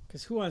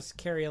 Because who wants to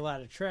carry a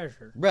lot of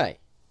treasure? Right.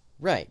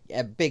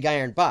 A big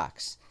iron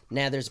box.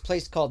 Now, there's a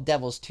place called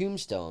Devil's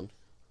Tombstone.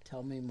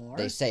 Tell me more.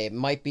 They say it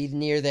might be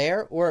near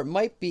there, or it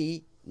might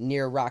be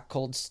near a rock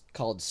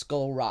called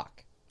Skull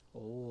Rock.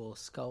 Oh,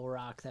 Skull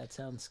Rock. That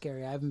sounds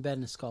scary. I haven't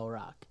been to Skull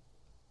Rock.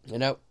 You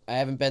know, I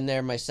haven't been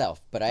there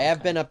myself, but I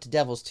have been up to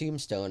Devil's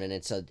Tombstone, and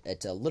it's a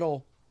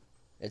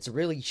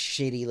really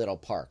shitty little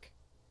park.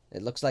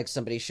 It looks like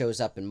somebody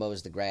shows up and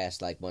mows the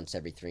grass like once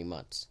every 3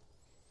 months.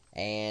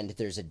 And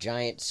there's a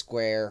giant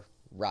square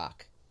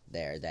rock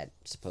there that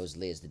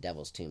supposedly is the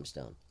Devil's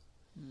Tombstone.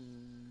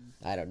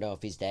 I don't know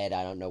if he's dead.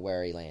 I don't know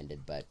where he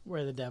landed, but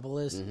Where the devil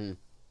is? Mm-hmm.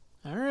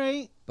 All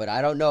right. But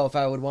I don't know if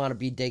I would want to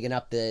be digging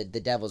up the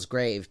devil's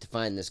grave to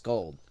find this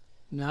gold.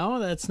 No,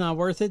 that's not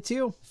worth it to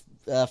you?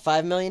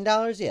 $5 million?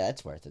 Yeah,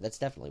 that's worth it. That's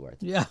definitely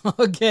worth it. Yeah,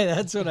 okay,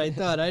 that's what I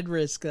thought. I'd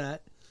risk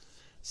that.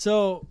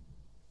 So,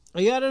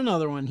 I got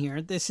another one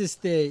here. This is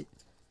they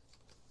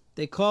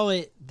call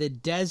it the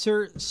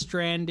Desert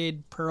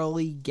Stranded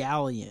Pearly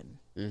Galleon.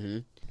 Mm-hmm.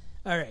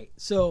 All right,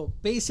 so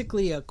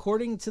basically,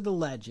 according to the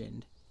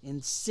legend, in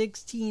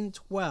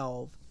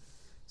 1612,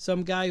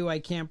 some guy who I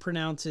can't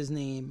pronounce his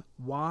name,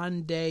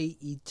 Juan de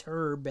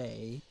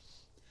Iturbide,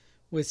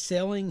 was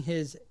sailing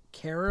his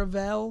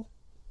caravel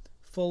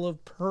full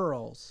of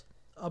pearls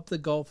up the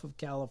Gulf of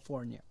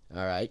California.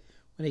 All right.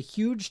 When a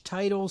huge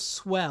tidal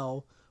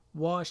swell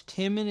washed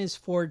him and his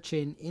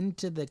fortune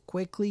into the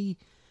quickly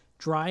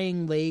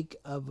drying lake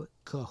of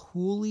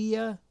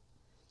Cahuilla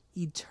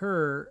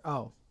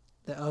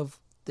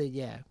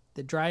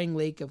the drying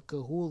lake of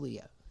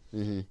Cahuilla.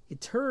 Mm-hmm.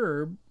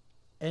 Iturbe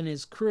and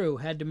his crew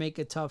had to make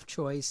a tough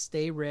choice: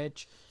 stay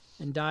rich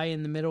and die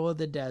in the middle of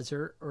the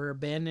desert, or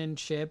abandon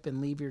ship and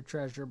leave your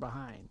treasure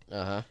behind.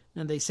 Uh-huh.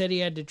 Now, they said he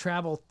had to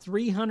travel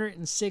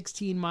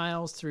 316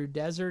 miles through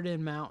desert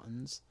and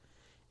mountains.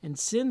 And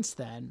since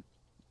then,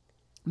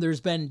 there's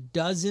been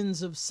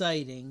dozens of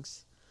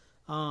sightings.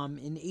 In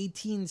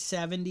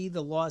 1870,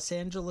 the Los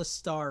Angeles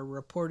Star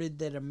reported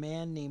that a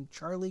man named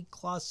Charlie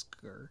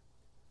Klusker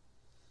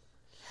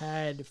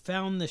had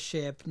found the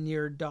ship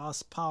near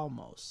Dos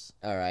Palmos.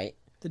 All right.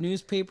 The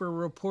newspaper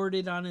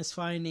reported on his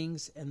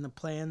findings and the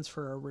plans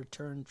for a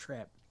return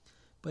trip.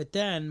 But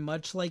then,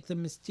 much like the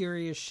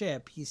mysterious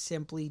ship, he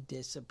simply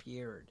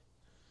disappeared.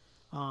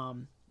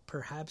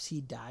 Perhaps he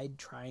died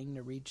trying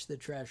to reach the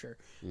treasure.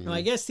 Mm-hmm. Now,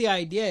 I guess the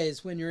idea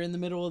is when you're in the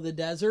middle of the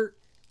desert,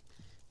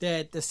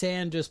 that the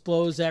sand just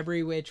blows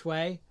every which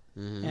way.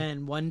 Mm-hmm.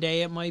 And one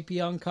day it might be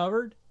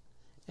uncovered,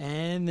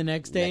 and the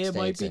next day it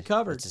might be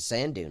covered. It's a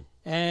sand dune.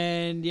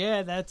 And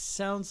yeah, that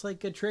sounds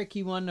like a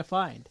tricky one to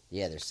find.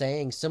 Yeah, they're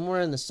saying somewhere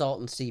in the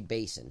Salton Sea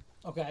Basin.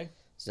 Okay.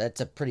 So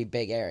that's a pretty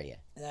big area.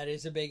 That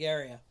is a big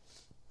area.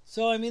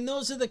 So, I mean,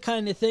 those are the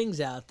kind of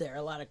things out there.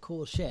 A lot of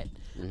cool shit.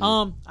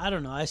 Mm-hmm. I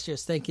don't know. I was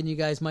just thinking you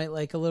guys might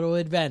like a little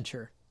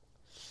adventure.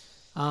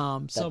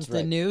 Something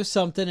right. new,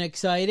 something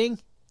exciting.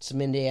 Some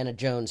Indiana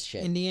Jones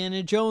shit.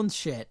 Indiana Jones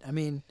shit. I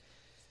mean,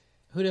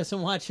 who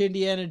doesn't watch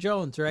Indiana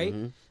Jones, right?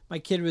 Mm-hmm. My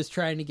kid was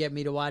trying to get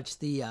me to watch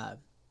the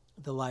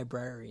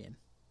Librarian.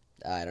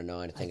 I don't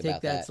know anything about that. I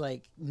think that's that.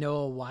 like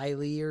Noah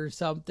Wiley or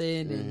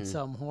something, Mm-hmm. and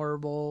some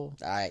horrible,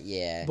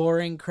 yeah,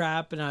 boring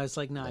crap. And I was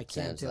like, no, I That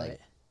can't sounds do like-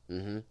 it.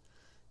 Mm-hmm.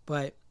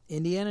 But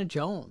Indiana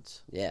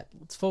Jones. Yeah.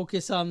 Let's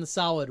focus on the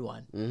solid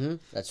one. Mm-hmm.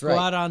 That's Go right.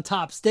 out on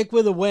top. Stick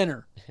with a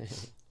winner.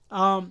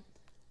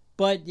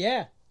 But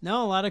yeah,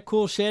 no, a lot of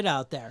cool shit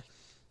out there.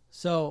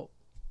 So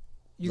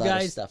you a lot of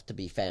guys stuff to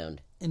be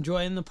found.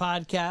 enjoying the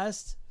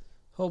podcast.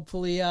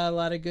 Hopefully a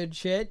lot of good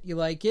shit. You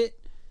like it.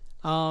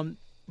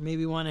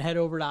 Maybe want to head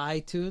over to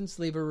iTunes,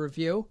 leave a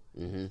review.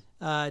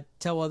 Mm-hmm.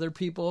 Tell other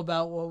people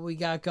about what we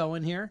got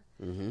going here.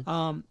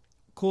 Mm-hmm.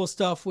 Cool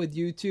stuff with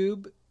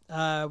YouTube.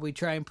 We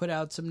try and put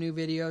out some new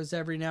videos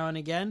every now and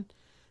again.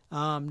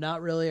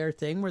 Not really our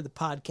thing. We're the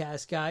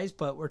podcast guys,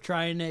 but we're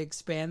trying to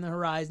expand the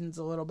horizons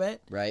a little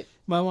bit. Right.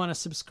 Might want to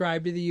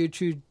subscribe to the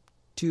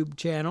YouTube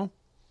channel.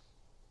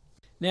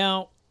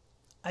 Now,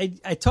 I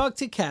talked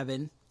to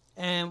Kevin,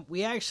 and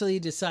we actually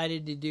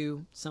decided to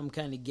do some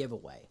kind of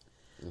giveaway.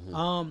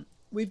 Mm-hmm.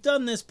 We've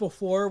done this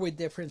before with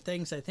different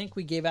things. I think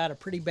we gave out a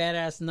pretty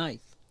badass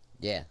knife.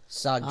 Yeah.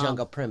 Sog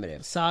Jungle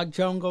Primitive. Sog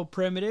Jungle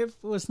Primitive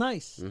was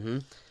nice. Mm-hmm.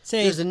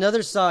 Say there's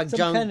another Sog some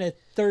Jungle. kind of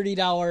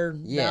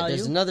 $30 Yeah, value.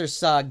 there's another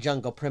Sog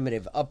Jungle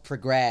Primitive up for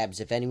grabs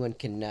if anyone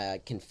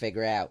can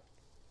figure out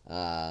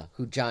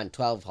who John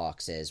 12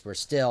 Hawks is. We're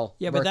still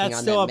Yeah, but working that's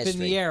on still that up in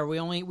mystery. the air.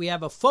 We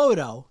have a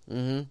photo,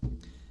 Mm-hmm.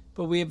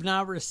 but we have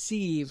not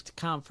received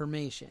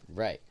confirmation.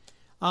 Right.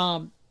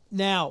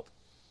 Now,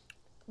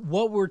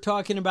 what we're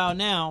talking about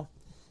now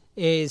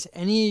is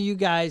any of you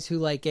guys who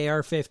like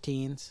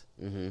AR-15s,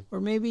 Mm-hmm. or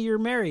maybe you're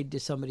married to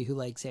somebody who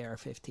likes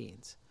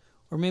AR-15s,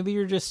 or maybe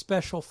you're just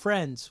special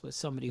friends with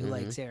somebody who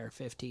likes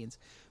AR-15s.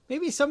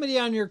 Maybe somebody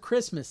on your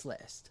Christmas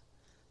list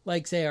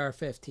likes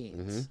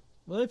AR-15s.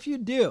 Well, if you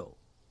do,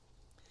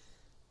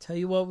 tell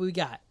you what we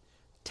got.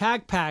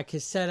 Tac Pack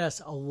has sent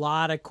us a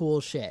lot of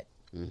cool shit.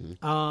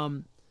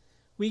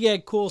 We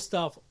get cool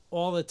stuff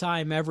all the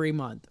time, every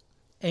month.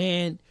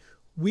 And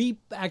we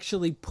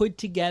actually put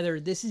together,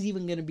 this is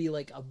even going to be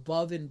like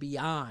above and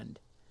beyond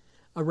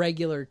a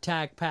regular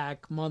Tac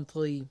Pack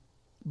monthly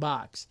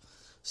box.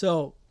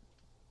 So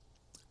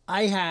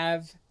I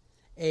have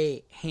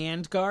a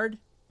hand guard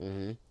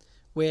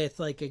with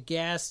like a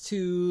gas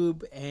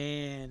tube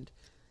and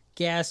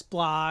gas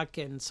block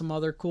and some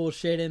other cool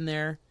shit in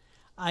there.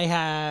 I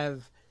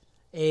have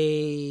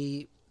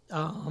a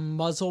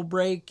muzzle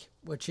brake,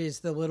 which is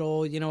the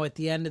little, at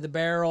the end of the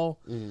barrel.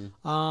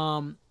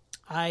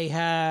 I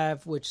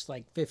have, which is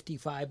like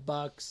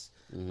 $55.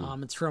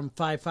 It's from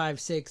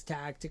 556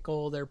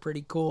 Tactical. They're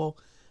pretty cool.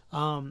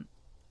 A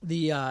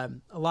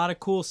lot of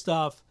cool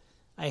stuff.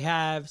 I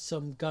have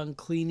some gun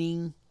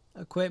cleaning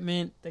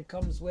equipment that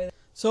comes with it.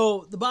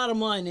 So the bottom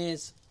line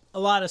is a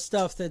lot of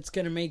stuff that's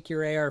going to make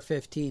your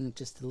AR-15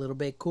 just a little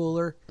bit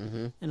cooler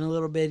and a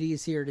little bit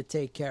easier to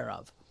take care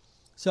of.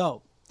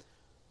 So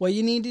what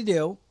you need to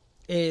do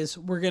is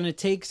we're going to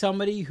take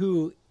somebody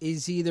who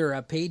is either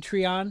a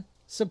Patreon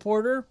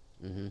supporter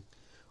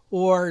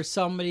or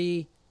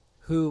somebody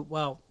who,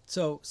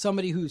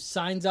 somebody who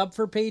signs up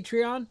for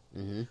Patreon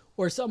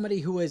or somebody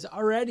who has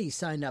already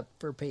signed up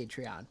for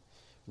Patreon.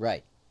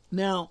 Right.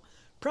 Now,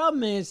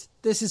 problem is,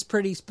 this is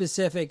pretty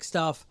specific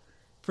stuff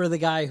for the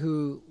guy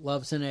who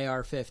loves an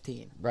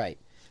AR-15. Right.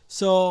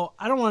 So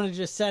I don't want to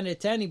just send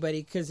it to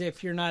anybody, because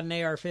if you're not an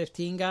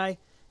AR-15 guy,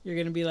 you're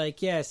going to be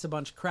like, yeah, it's a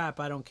bunch of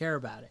crap. I don't care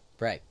about it.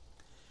 Right.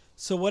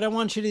 So what I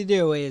want you to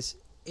do is,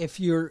 if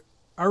you're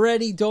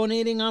already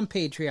donating on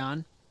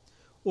Patreon,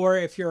 or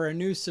if you're a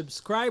new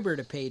subscriber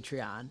to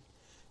Patreon,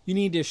 you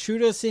need to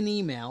shoot us an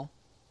email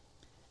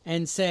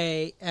and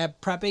say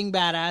at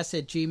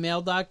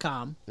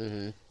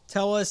preppingbadass@gmail.com.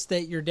 Tell us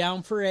that you're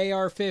down for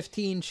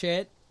AR-15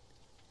 shit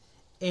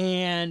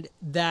and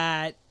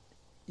that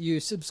you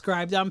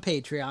subscribed on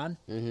Patreon.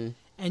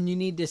 And you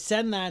need to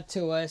send that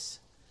to us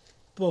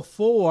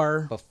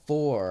before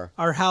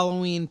our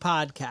Halloween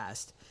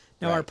podcast.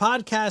 Now, our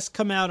podcasts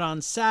come out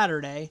on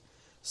Saturday,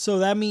 so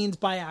that means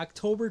by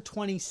October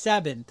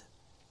 27th,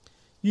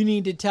 you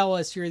need to tell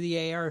us you're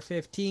the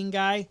AR-15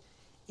 guy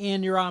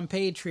and you're on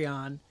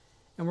Patreon,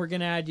 and we're going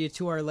to add you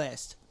to our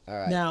list. All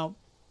right. Now,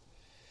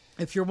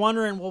 if you're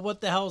wondering, well,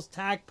 what the hell's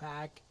Tac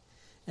Pack?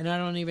 And I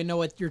don't even know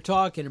what you're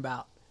talking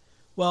about.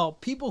 Well,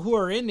 people who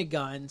are into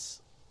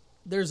guns,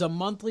 there's a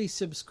monthly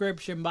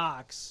subscription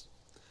box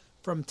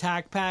from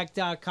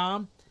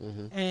tacpack.com,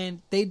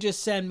 and they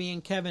just send me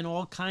and Kevin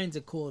all kinds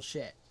of cool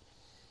shit.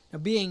 Now,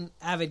 being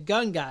avid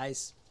gun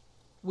guys,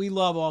 we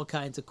love all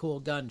kinds of cool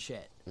gun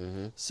shit.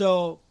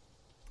 So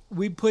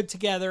we put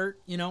together,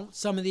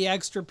 some of the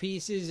extra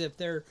pieces, if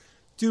they're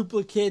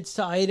duplicates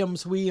to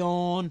items we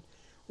own,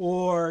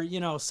 or,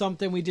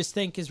 something we just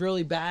think is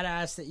really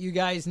badass that you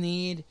guys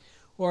need,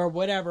 or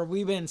whatever.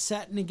 We've been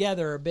setting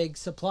together a big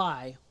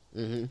supply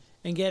and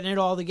getting it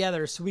all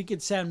together so we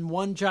could send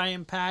one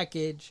giant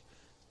package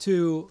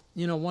to,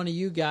 one of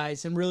you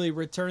guys and really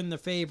return the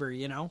favor,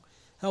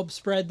 help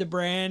spread the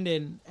brand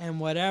and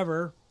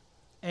whatever,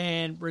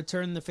 and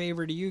return the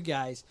favor to you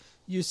guys.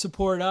 You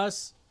support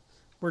us,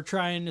 we're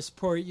trying to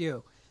support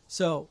you.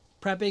 So,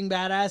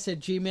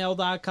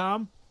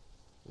 preppingbadass@gmail.com.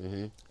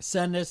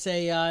 Send us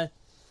a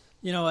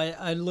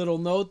little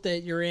note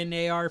that you're in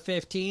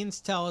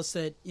AR-15s. Tell us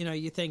that,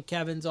 you think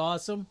Kevin's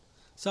awesome.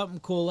 Something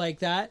cool like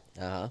that.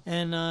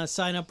 And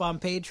sign up on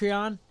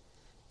Patreon.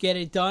 Get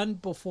it done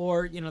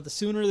before, the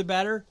sooner the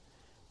better.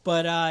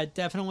 But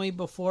definitely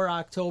before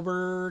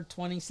October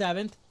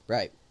 27th.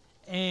 Right.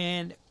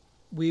 And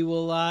we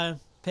will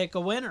pick a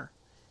winner.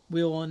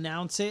 We will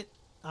announce it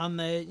on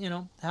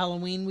the,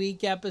 Halloween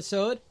week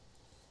episode.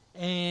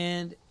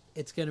 And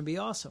it's going to be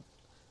awesome.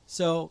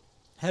 So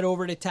head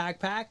over to Tac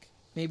Pack.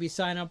 Maybe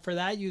sign up for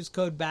that. Use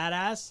code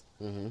BADASS.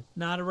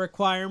 Not a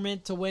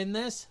requirement to win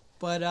this,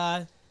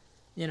 but,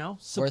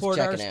 support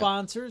our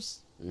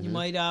sponsors. You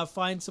might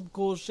find some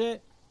cool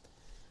shit.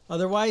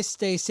 Otherwise,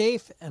 stay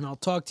safe, and I'll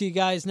talk to you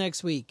guys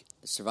next week.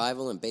 The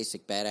Survival and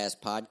Basic Badass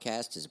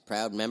podcast is a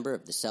proud member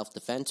of the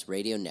Self-Defense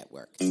Radio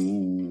Network.